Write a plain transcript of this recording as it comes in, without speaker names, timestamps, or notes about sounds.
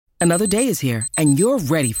Another day is here, and you're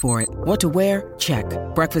ready for it. What to wear? Check.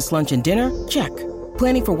 Breakfast, lunch, and dinner? Check.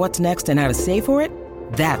 Planning for what's next and how to save for it?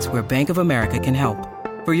 That's where Bank of America can help.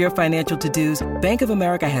 For your financial to-dos, Bank of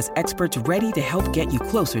America has experts ready to help get you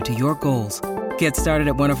closer to your goals. Get started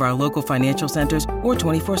at one of our local financial centers or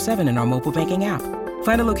 24/7 in our mobile banking app.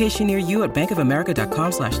 Find a location near you at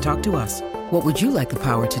bankofamerica.com/talktous. What would you like the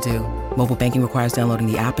power to do? Mobile banking requires downloading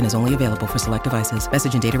the app and is only available for select devices.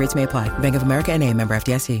 Message and data rates may apply. Bank of America N.A., member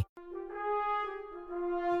FDIC.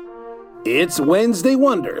 It's Wednesday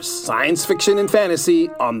Wonders, science fiction and fantasy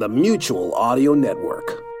on the Mutual Audio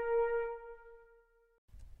Network.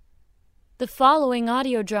 The following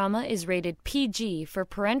audio drama is rated PG for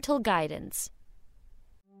parental guidance.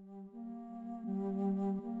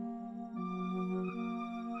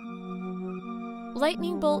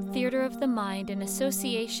 Lightning Bolt Theater of the Mind, in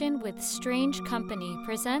association with Strange Company,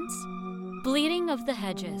 presents Bleeding of the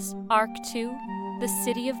Hedges, Arc 2, The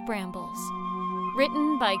City of Brambles.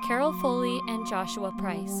 Written by Carol Foley and Joshua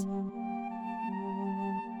Price.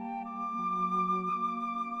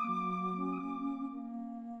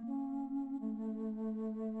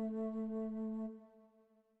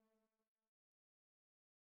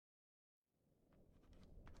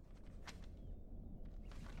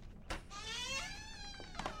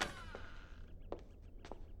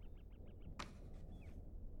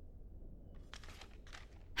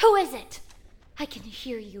 Who is it? I can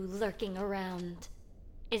hear you lurking around.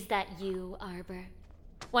 Is that you, Arbor?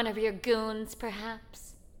 One of your goons,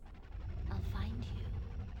 perhaps? I'll find you.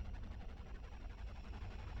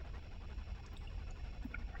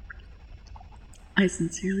 I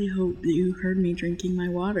sincerely hope that you heard me drinking my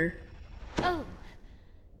water. Oh.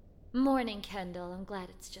 Morning, Kendall. I'm glad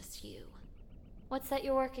it's just you. What's that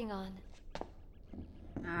you're working on?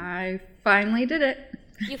 I finally did it.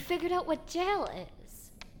 You figured out what jail is.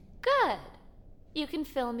 Good. You can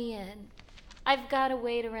fill me in. I've got to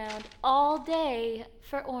wait around all day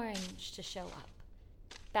for Orange to show up.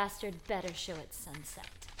 Bastard better show at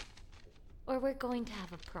sunset, or we're going to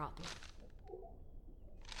have a problem.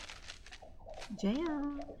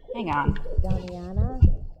 Jail. Hang on. Damiana?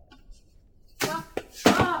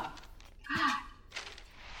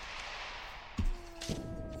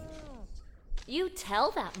 You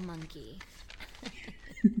tell that monkey.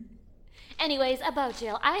 Anyways, about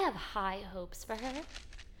Jill, I have high hopes for her.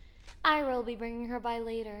 Ira will be bringing her by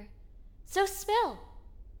later. So spill.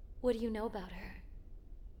 What do you know about her?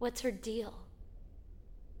 What's her deal?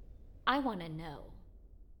 I want to know.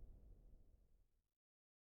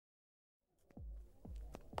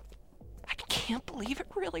 I can't believe it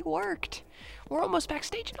really worked. We're almost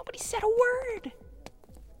backstage and nobody said a word.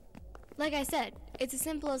 Like I said, it's as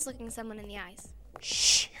simple as looking someone in the eyes.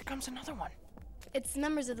 Shh, here comes another one. It's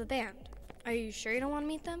members of the band. Are you sure you don't want to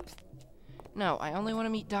meet them? No, I only want to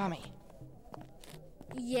meet Dami.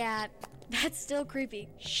 Yeah, that's still creepy.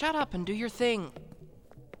 Shut up and do your thing.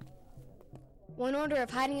 One order of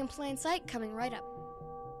hiding in plain sight coming right up.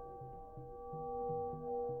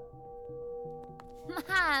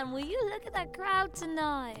 Man, will you look at that crowd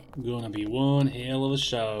tonight? Gonna be one hell of a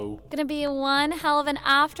show. Gonna be one hell of an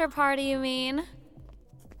after party, you mean?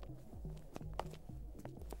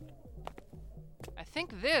 I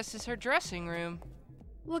think this is her dressing room.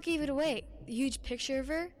 What gave it away? The huge picture of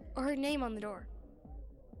her or her name on the door?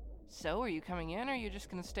 So, are you coming in or are you just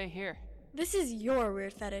gonna stay here? This is your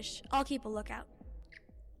weird fetish. I'll keep a lookout.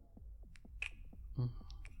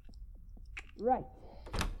 Right.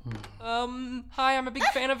 Hi, I'm a big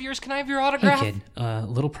fan of yours. Can I have your autograph? Hey, kid.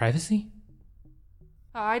 Little privacy?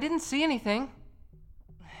 I didn't see anything.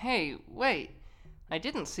 Hey, wait. I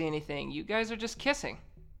didn't see anything. You guys are just kissing.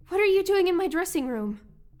 What are you doing in my dressing room?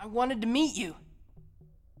 I wanted to meet you.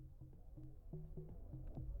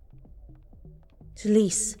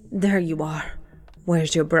 Talise, there you are.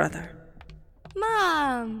 Where's your brother?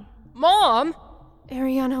 Mom! Mom!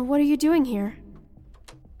 Ariana, what are you doing here?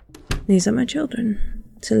 These are my children,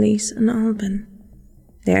 Talise and Alban.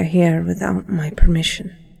 They are here without my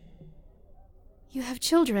permission. You have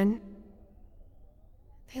children.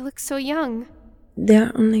 They look so young. They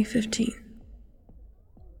are only 15.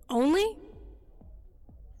 Only?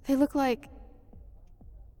 They look like...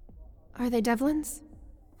 Are they Devlins?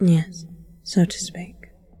 Yes, so to speak.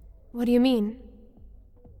 What do you mean?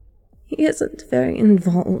 He isn't very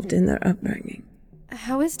involved in their upbringing.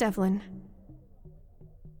 How is Devlin?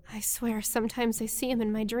 I swear, sometimes I see him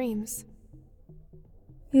in my dreams.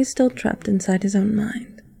 He's still trapped inside his own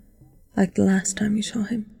mind, like the last time you saw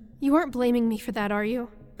him. You aren't blaming me for that, are you?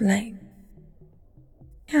 Blame?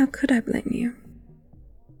 How could I blame you?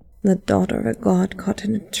 The daughter of a god caught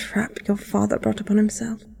in a trap your father brought upon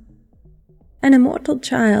himself. An immortal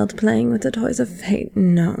child playing with the toys of fate,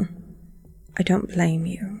 no. I don't blame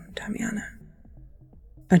you, Damiana.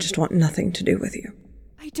 I just want nothing to do with you.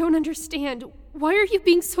 I don't understand. Why are you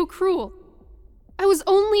being so cruel? I was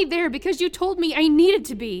only there because you told me I needed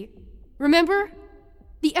to be. Remember?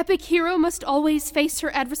 The epic hero must always face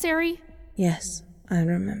her adversary? Yes, I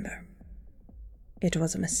remember. It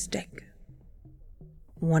was a mistake.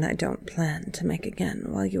 One I don't plan to make again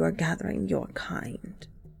while you are gathering your kind.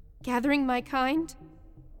 Gathering my kind?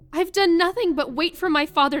 I've done nothing but wait for my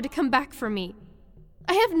father to come back for me.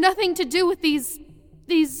 I have nothing to do with these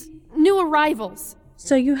new arrivals.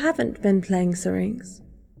 So you haven't been playing Syrinx?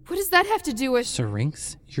 What does that have to do with...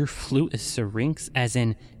 Syrinx? Your flute is Syrinx, as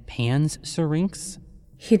in Pan's Syrinx?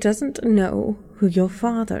 He doesn't know who your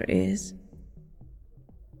father is.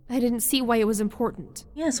 I didn't see why it was important.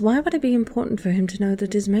 Yes, why would it be important for him to know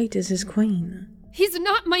that his mate is his queen? He's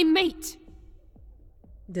not my mate!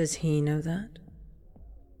 Does he know that?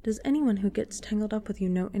 Does anyone who gets tangled up with you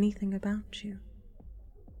know anything about you?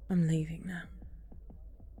 I'm leaving now.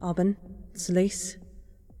 Alban, Celise,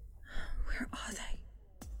 where are they?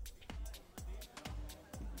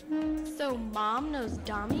 So Mom knows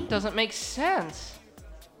Dami? Doesn't make sense.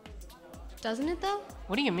 Doesn't it though?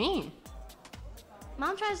 What do you mean?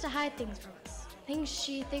 Mom tries to hide things from us. Things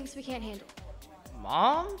she thinks we can't handle.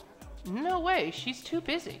 Mom? No way, she's too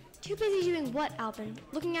busy. Too busy doing what, Alban?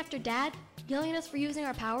 Looking after Dad? Yelling at us for using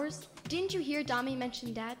our powers? Didn't you hear Dami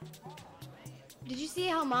mention Dad? Did you see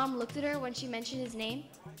how Mom looked at her when she mentioned his name?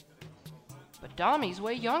 But Dami's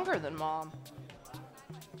way younger than Mom.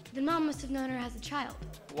 Then Mom must have known her as a child.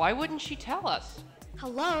 Why wouldn't she tell us?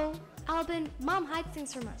 Hello? Alban, Mom hides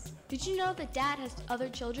things from us. Did you know that Dad has other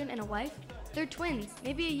children and a wife? They're twins,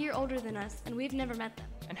 maybe a year older than us, and we've never met them.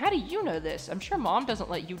 And how do you know this? I'm sure Mom doesn't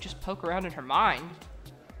let you just poke around in her mind.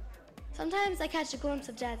 Sometimes I catch a glimpse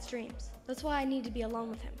of Dad's dreams. That's why I need to be alone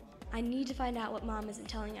with him. I need to find out what Mom isn't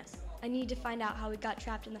telling us. I need to find out how we got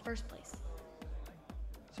trapped in the first place.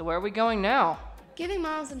 So where are we going now? Giving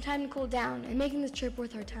Mom some time to cool down and making this trip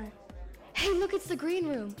worth her time. Hey, look, it's the green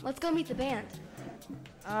room. Let's go meet the band.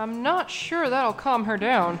 I'm not sure that'll calm her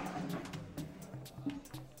down.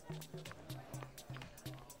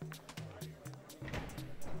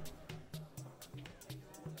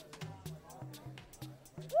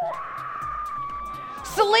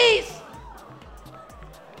 Celise!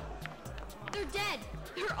 They're dead.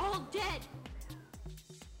 They're all dead.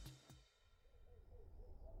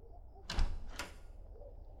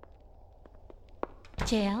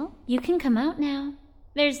 Jael, you can come out now.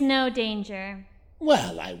 There's no danger.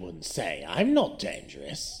 Well, I wouldn't say I'm not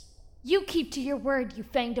dangerous. You keep to your word, you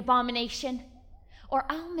fanged abomination. Or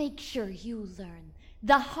I'll make sure you learn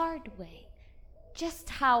the hard way just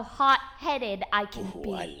how hot-headed I can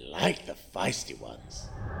be. I like the feisty ones.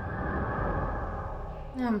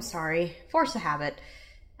 I'm sorry. Force a habit.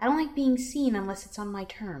 I don't like being seen unless it's on my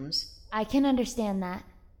terms. I can understand that.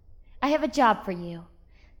 I have a job for you.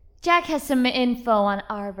 Jack has some info on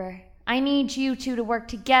Arbor. I need you two to work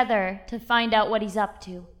together to find out what he's up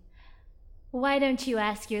to. Why don't you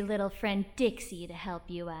ask your little friend Dixie to help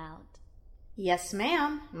you out? Yes,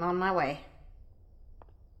 ma'am. I'm on my way.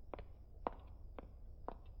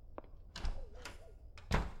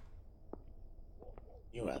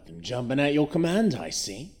 You have them jumping at your command, I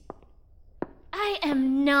see. I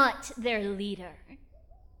am not their leader.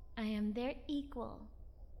 I am their equal.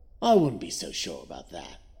 I wouldn't be so sure about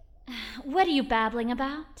that. What are you babbling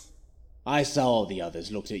about? I saw the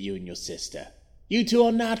others looked at you and your sister. You two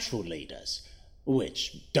are natural leaders,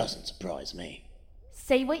 which doesn't surprise me.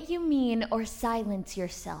 Say what you mean or silence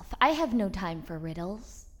yourself. I have no time for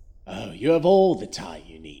riddles. Oh, you have all the time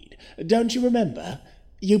you need. Don't you remember?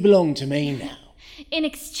 You belong to me now. In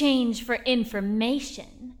exchange for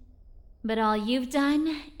information. But all you've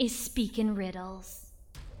done is speak in riddles.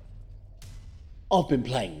 I've been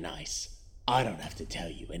playing nice. I don't have to tell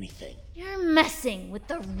you anything. You're messing with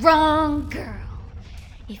the wrong girl.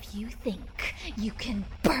 If you think you can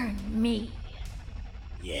burn me.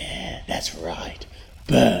 Yeah, that's right.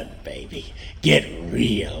 Burn, baby. Get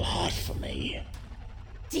real hot for me.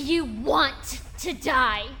 Do you want to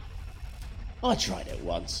die? I tried it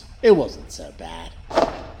once. It wasn't so bad.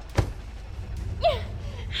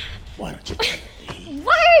 Why don't you tell me?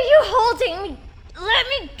 Why are you holding me? Let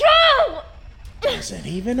me go! Doesn't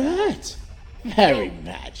even hurt. Very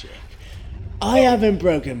magic. I haven't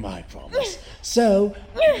broken my promise, so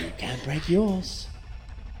you can't break yours.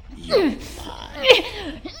 You're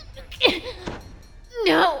mine.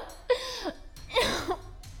 No.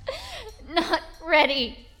 Not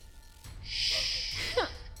ready. Shh.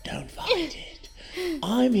 Don't fight it.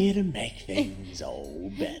 I'm here to make things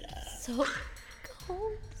all better. So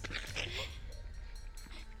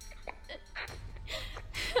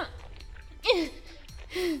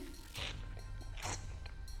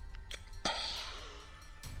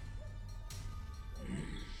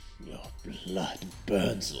blood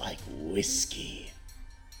burns like whiskey.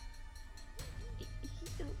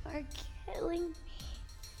 You are killing me.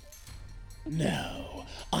 No,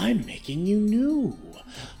 I'm making you new.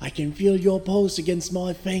 I can feel your pulse against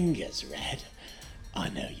my fingers, Red. I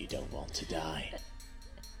know you don't want to die.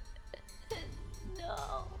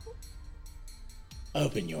 No.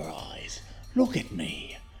 Open your eyes. Look at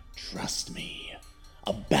me. Trust me.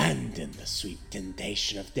 Abandon the sweet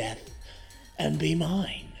temptation of death and be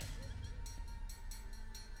mine.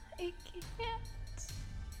 I can't.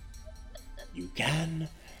 You can,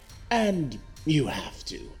 and you have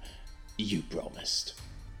to. You promised.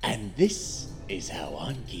 And this is how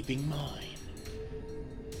I'm keeping mine.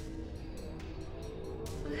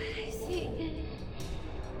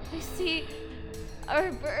 I see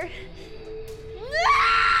Arbor.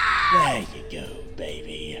 There you go,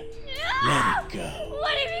 baby. Let it go.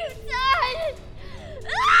 What have you done?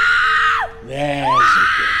 There's a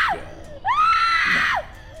good girl. Now,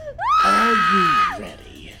 are you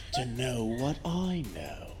ready to know what I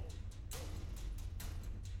know?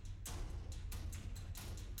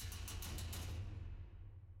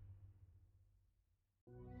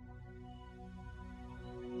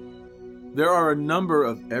 There are a number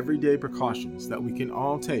of everyday precautions that we can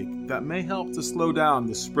all take that may help to slow down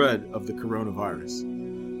the spread of the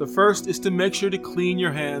coronavirus. The first is to make sure to clean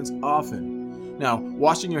your hands often. Now,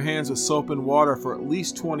 washing your hands with soap and water for at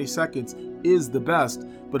least 20 seconds is the best,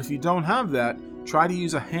 but if you don't have that, try to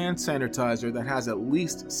use a hand sanitizer that has at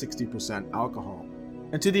least 60% alcohol.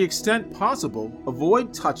 And to the extent possible,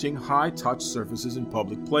 avoid touching high-touch surfaces in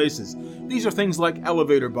public places. These are things like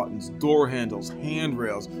elevator buttons, door handles,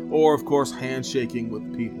 handrails, or of course handshaking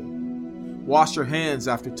with people. Wash your hands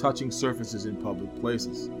after touching surfaces in public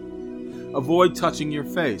places. Avoid touching your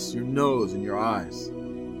face, your nose, and your eyes.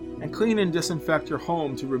 And clean and disinfect your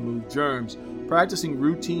home to remove germs. Practicing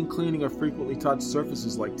routine cleaning of frequently touched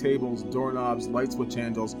surfaces like tables, doorknobs, light switch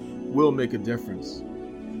handles will make a difference.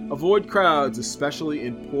 Avoid crowds, especially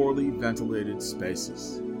in poorly ventilated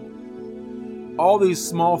spaces. All these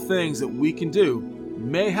small things that we can do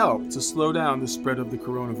may help to slow down the spread of the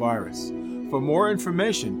coronavirus. For more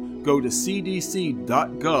information, go to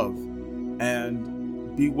cdc.gov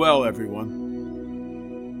and be well, everyone.